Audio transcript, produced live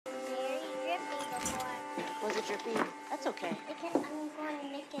the drippy. That's okay. Because I'm going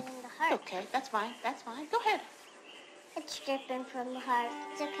to make it in the heart. Okay, that's fine. That's fine. Go ahead. It's dripping from the heart.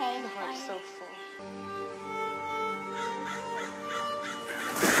 It's okay. The heart's so full.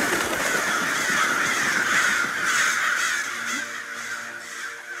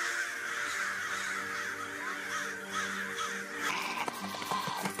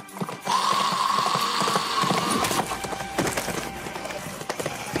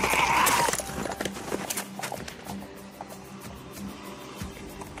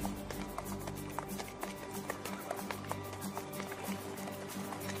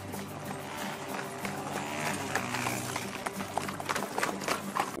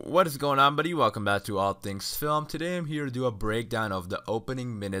 What is going on, buddy? Welcome back to All Things Film. Today I'm here to do a breakdown of the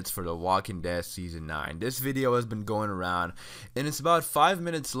opening minutes for The Walking Dead Season 9. This video has been going around and it's about 5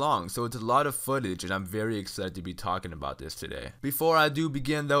 minutes long, so it's a lot of footage and I'm very excited to be talking about this today. Before I do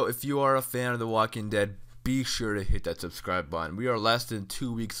begin though, if you are a fan of The Walking Dead, be sure to hit that subscribe button. We are less than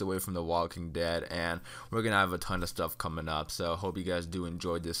 2 weeks away from The Walking Dead and we're gonna have a ton of stuff coming up, so hope you guys do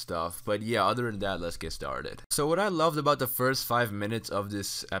enjoy this stuff. But yeah, other than that, let's get started. So what I loved about the first 5 minutes of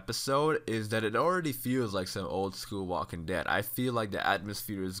this episode is that it already feels like some old school Walking Dead. I feel like the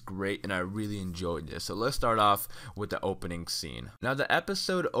atmosphere is great and I really enjoyed this. So let's start off with the opening scene. Now the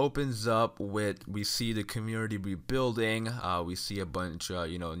episode opens up with, we see the community rebuilding, we see a bunch of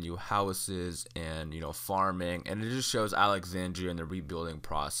new houses and farming, and it just shows Alexandria and the rebuilding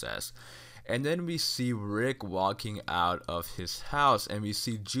process. And then we see Rick walking out of his house and we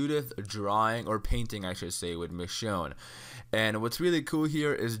see Judith drawing, or painting I should say, with Michonne. And what's really cool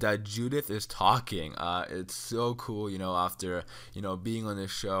here is that Judith is talking. It's so cool, after being on the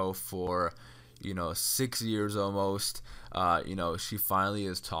show for 6 years almost, she finally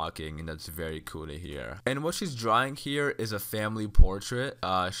is talking, and that's very cool to hear. And what she's drawing here is a family portrait.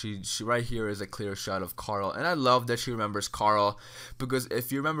 She right here is a clear shot of Carl, and I love that she remembers Carl, because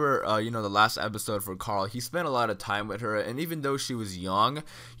if you remember the last episode for Carl, he spent a lot of time with her, and even though she was young,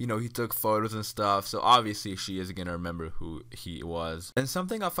 he took photos and stuff, so obviously she is gonna remember who he was. And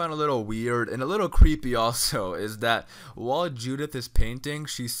something I found a little weird and a little creepy also is that while Judith is painting,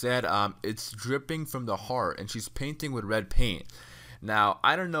 she said it's dripping from the heart, and she's painting with red paint. Now,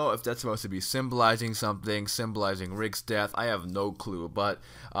 I don't know if that's supposed to be symbolizing something, symbolizing Rick's death. I have no clue, but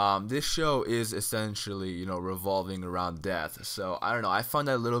this show is essentially, revolving around death. So, I don't know. I found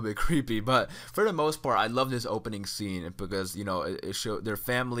that a little bit creepy, but for the most part, I love this opening scene because, it showed their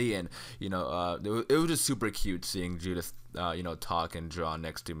family, and, it was just super cute seeing Judith talk and draw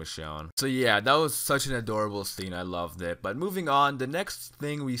next to Michonne. So yeah, that was such an adorable scene. I loved it. But moving on, the next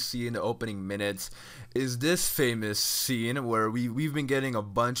thing we see in the opening minutes is this famous scene where we've been getting a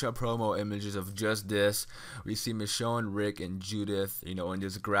bunch of promo images of just this. We see Michonne, Rick, and Judith, in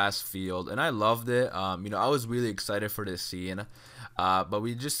this grass field, and I loved it. I was really excited for this scene. But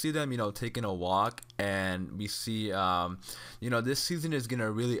we just see them, taking a walk, and we see, this season is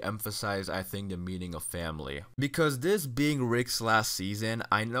gonna really emphasize, I think, the meaning of family. Because this being Rick's last season,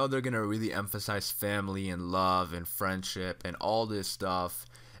 I know they're gonna really emphasize family and love and friendship and all this stuff,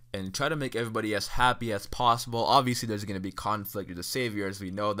 and try to make everybody as happy as possible. Obviously, there's gonna be conflict with the Saviors,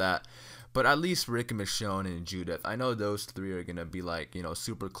 we know that. But at least Rick and Michonne and Judith, I know those three are gonna be like,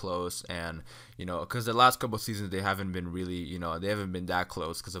 super close, and because the last couple of seasons they haven't been really, they haven't been that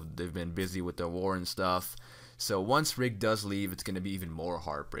close because they've been busy with the war and stuff. So once Rick does leave, it's going to be even more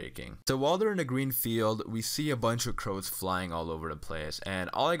heartbreaking. So while they're in a green field, we see a bunch of crows flying all over the place. And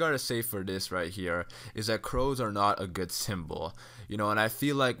all I gotta say for this right here is that crows are not a good symbol. And I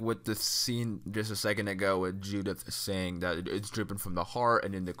feel like with the scene just a second ago with Judith saying that it's dripping from the heart,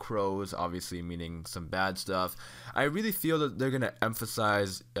 and then the crows obviously meaning some bad stuff, I really feel that they're going to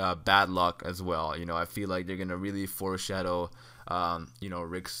emphasize bad luck as well. I feel like they're going to really foreshadow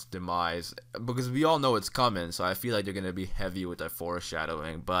Rick's demise, because we all know it's coming, so I feel like they're gonna be heavy with that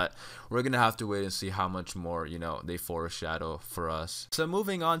foreshadowing, but we're gonna have to wait and see how much more they foreshadow for us. So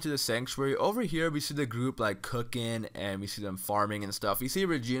moving on to the sanctuary, over here we see the group like cooking, and we see them farming and stuff. We see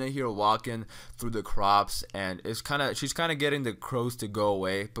Regina here walking through the crops, and she's kind of getting the crows to go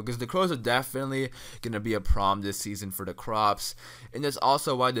away, because the crows are definitely gonna be a problem this season for the crops, and that's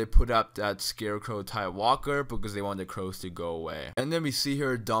also why they put up that scarecrow type walker, because they want the crows to go away. And then we see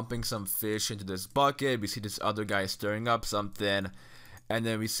her dumping some fish into this bucket. We see this other guy stirring up something. And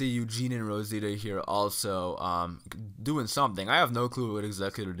then we see Eugene and Rosita here also doing something. I have no clue what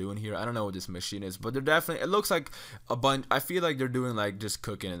exactly they're doing here. I don't know what this machine is, but they're definitely, it looks like a bunch. I feel like they're doing like just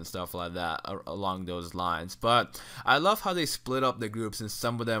cooking and stuff like that along those lines. But I love how they split up the groups, and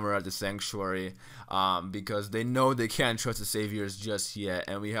some of them are at the sanctuary because they know they can't trust the saviors just yet,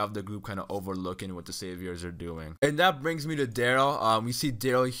 and we have the group kind of overlooking what the saviors are doing. And that brings me to Daryl. We see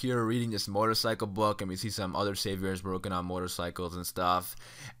Daryl here reading this motorcycle book, and we see some other saviors working on motorcycles and stuff.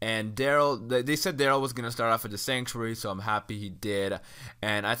 And Daryl, they said Daryl was gonna start off at the sanctuary, so I'm happy he did.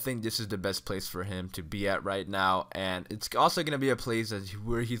 And I think this is the best place for him to be at right now, and it's also gonna be a place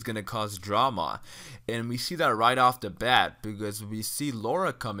where he's gonna cause drama. And we see that right off the bat because we see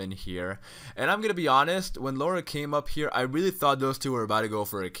Laura come in here, and I'm gonna be honest, when Laura came up here, I really thought those two were about to go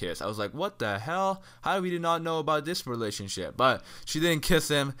for a kiss. I was like, what the hell? How do we not know about this relationship? But she didn't kiss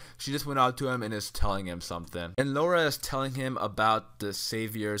him. She just went out to him and is telling him something. And Laura is telling him about the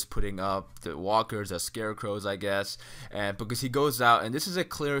saviors putting up the walkers as scarecrows, I guess. And because he goes out, and this is a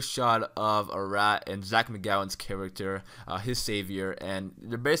clear shot of a rat and Zach McGowan's character, his savior, and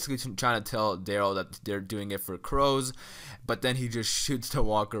they're basically trying to tell Daryl that they're doing it for crows, but then he just shoots the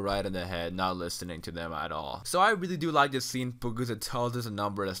walker right in the head, not listening to them at all. So I really do like this scene because it tells us a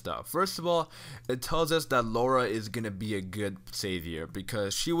number of stuff. First of all, it tells us that Laura is gonna be a good savior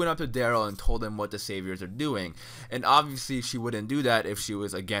because she went up to Daryl and told him what the saviors are doing, and obviously she wouldn't do that if she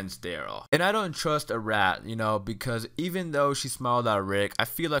was against Daryl. And I don't trust a rat, you know, because even though she smiled at Rick, I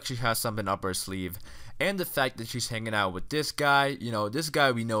feel like she has something up her sleeve. And the fact that she's hanging out with this guy, you know, this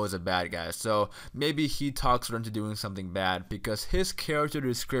guy we know is a bad guy. So maybe he talks her into doing something bad because his character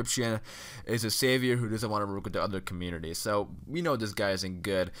description is a savior who doesn't want to work with the other community. So we know this guy isn't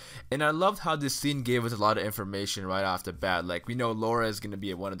good. And I loved how this scene gave us a lot of information right off the bat. Like, we know Laura is going to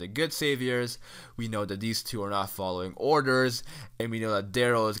be one of the good saviors. We know that these two are not following orders. And we know that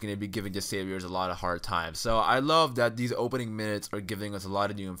Daryl is going to be giving the saviors a lot of hard time. So I love that these opening minutes are giving us a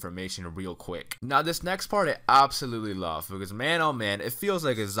lot of new information real quick. Now this next part I absolutely love because, man, oh man, it feels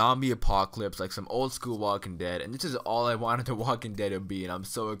like a zombie apocalypse, like some old school Walking Dead, and this is all I wanted The Walking Dead to be, and I'm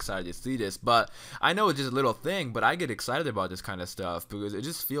so excited to see this. But I know it's just a little thing, but I get excited about this kind of stuff because it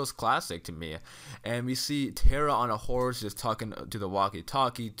just feels classic to me. And we see Tara on a horse just talking to the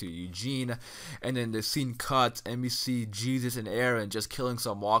walkie-talkie to Eugene, and then the scene cuts and we see Jesus and Aaron just killing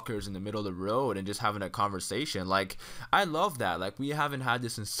some walkers in the middle of the road and just having a conversation. Like, I love that. Like, we haven't had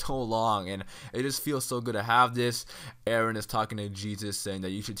this in so long, and it just feels so good to have this. Aaron is talking to Jesus saying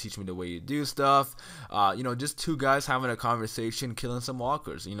that you should teach me the way you do stuff. You know, just two guys having a conversation, killing some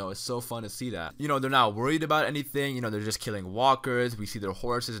walkers. You know, it's so fun to see that. You know, they're not worried about anything. You know, they're just killing walkers. We see their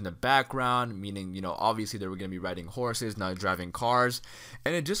horses in the background, meaning, you know, obviously they were going to be riding horses, not driving cars.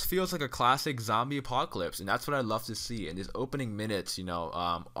 And it just feels like a classic zombie apocalypse, and that's what I love to see. And these opening minutes, you know,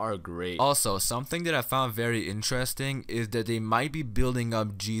 are great. Also, something that I found very interesting is that they might be building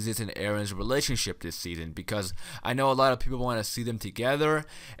up Jesus and Aaron's relationship this season, because I know a lot of people want to see them together,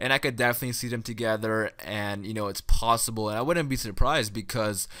 and I could definitely see them together, and you know, it's possible, and I wouldn't be surprised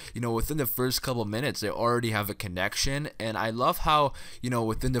because, you know, within the first couple minutes they already have a connection. And I love how, you know,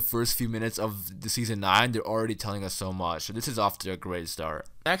 within the first few minutes of the season 9 they're already telling us so much. So this is off to a great start.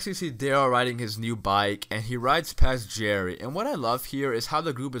 Next we see Daryl riding his new bike, and he rides past Jerry, and what I love here is how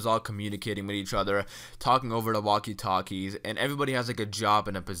the group is all communicating with each other, talking over the walkie-talkies, and everybody has like a job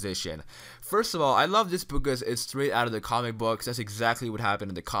and a position. First of all, I love this because it's straight out of the comic books. That's exactly what happened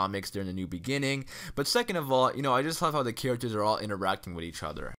in the comics during the New Beginning. But second of all, you know, I just love how the characters are all interacting with each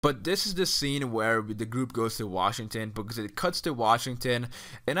other. But this is the scene where the group goes to Washington, because it cuts to Washington,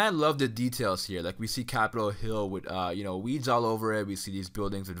 and I love the details here. Like, we see Capitol Hill with you know, weeds all over it. We see these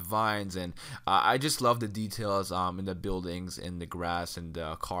buildings with vines, and I just love the details in the buildings, in the grass, and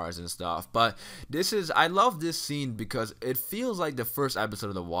the cars and stuff. But I love this scene because it feels like the first episode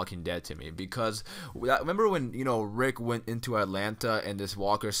of The Walking Dead to me, because remember when, you know, Rick went into Atlanta and this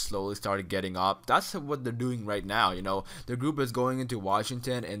walker slowly started getting up? That's what they're doing right now. You know, the group is going into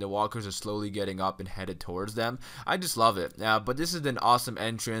Washington and the walkers are slowly getting up and headed towards them. I just love it. But this is an awesome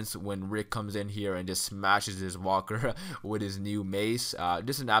entrance when Rick comes in here and just smashes his walker with his new mace.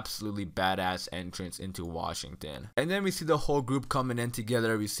 Just an absolutely badass entrance into Washington. And then we see the whole group coming in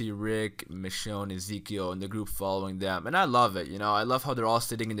together. We see Rick, Michonne, Ezekiel, and the group following them, and I love it. You know, I love how they're all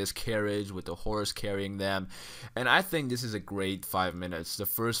sitting in this carriage with the horse carrying them, and I think this is a great 5 minutes. The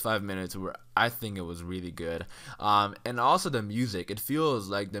first 5 minutes were, I think it was really good. And also the music, it feels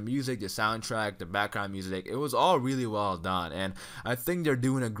like the music, the soundtrack, the background music, it was all really well done, and I think they're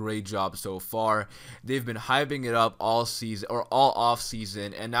doing a great job so far. They've been hyping it up all season, or all off season,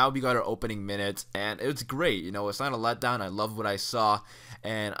 season, and now we got our opening minutes, and it's great. You know, it's not a letdown. I love what I saw,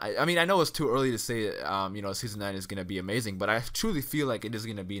 and I mean, I know it's too early to say, you know, season 9 is gonna be amazing, but I truly feel like it is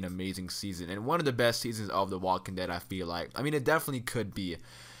gonna be an amazing season, and one of the best seasons of The Walking Dead. I feel like. I mean, it definitely could be.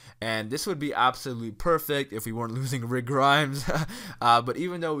 And this would be absolutely perfect if we weren't losing Rick Grimes. But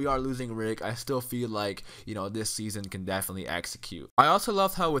even though we are losing Rick, I still feel like, you know, this season can definitely execute. I also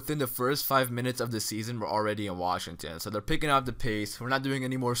love how within the first 5 minutes of the season, we're already in Washington. So they're picking up the pace. We're not doing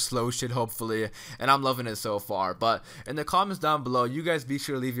any more slow shit, hopefully. And I'm loving it so far. But in the comments down below, you guys be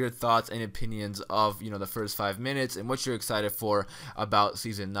sure to leave your thoughts and opinions of, you know, the first 5 minutes and what you're excited for about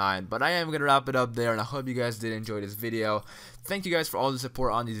season 9. But I am going to wrap it up there, and I hope you guys did enjoy this video. Thank you guys for all the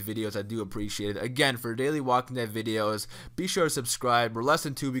support on these videos. I do appreciate it. Again, for daily Walking Dead videos, be sure to subscribe. We're less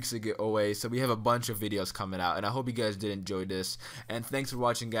than 2 weeks away, so we have a bunch of videos coming out, and I hope you guys did enjoy this. And thanks for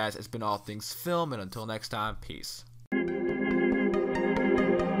watching, guys. It's been All Things Film, and until next time, peace.